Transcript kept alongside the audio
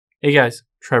Hey guys,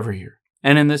 Trevor here.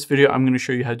 And in this video, I'm going to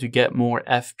show you how to get more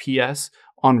FPS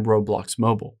on Roblox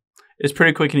mobile. It's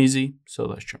pretty quick and easy, so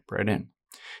let's jump right in.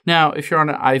 Now, if you're on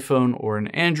an iPhone or an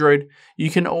Android,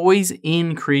 you can always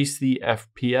increase the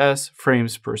FPS,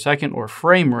 frames per second, or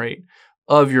frame rate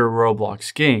of your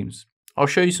Roblox games. I'll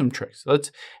show you some tricks.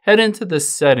 Let's head into the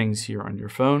settings here on your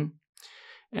phone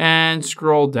and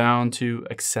scroll down to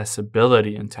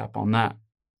accessibility and tap on that.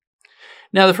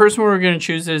 Now, the first one we're going to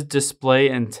choose is display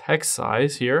and text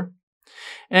size here.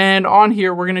 And on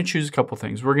here, we're going to choose a couple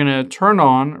things. We're going to turn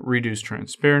on reduce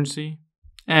transparency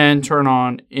and turn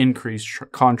on increase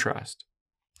contrast.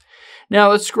 Now,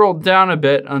 let's scroll down a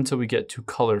bit until we get to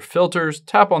color filters.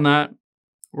 Tap on that.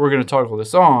 We're going to toggle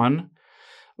this on.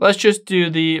 Let's just do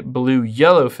the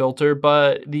blue-yellow filter,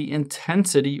 but the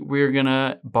intensity, we're going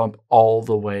to bump all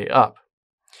the way up.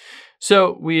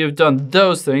 So we have done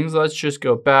those things. Let's just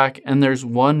go back, and there's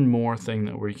one more thing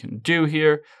that we can do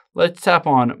here. Let's tap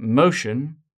on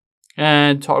motion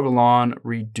and toggle on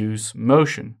reduce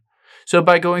motion. So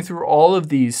by going through all of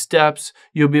these steps,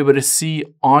 you'll be able to see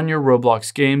on your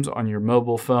Roblox games on your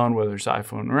mobile phone, whether it's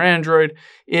iPhone or Android,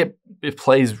 it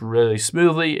plays really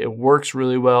smoothly, it works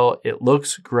really well, it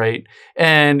looks great,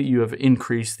 and you have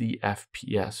increased the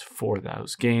FPS for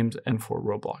those games and for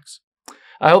Roblox.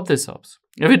 I hope this helps.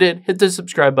 If it did, hit the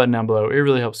subscribe button down below. It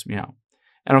really helps me out.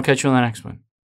 And I'll catch you on the next one.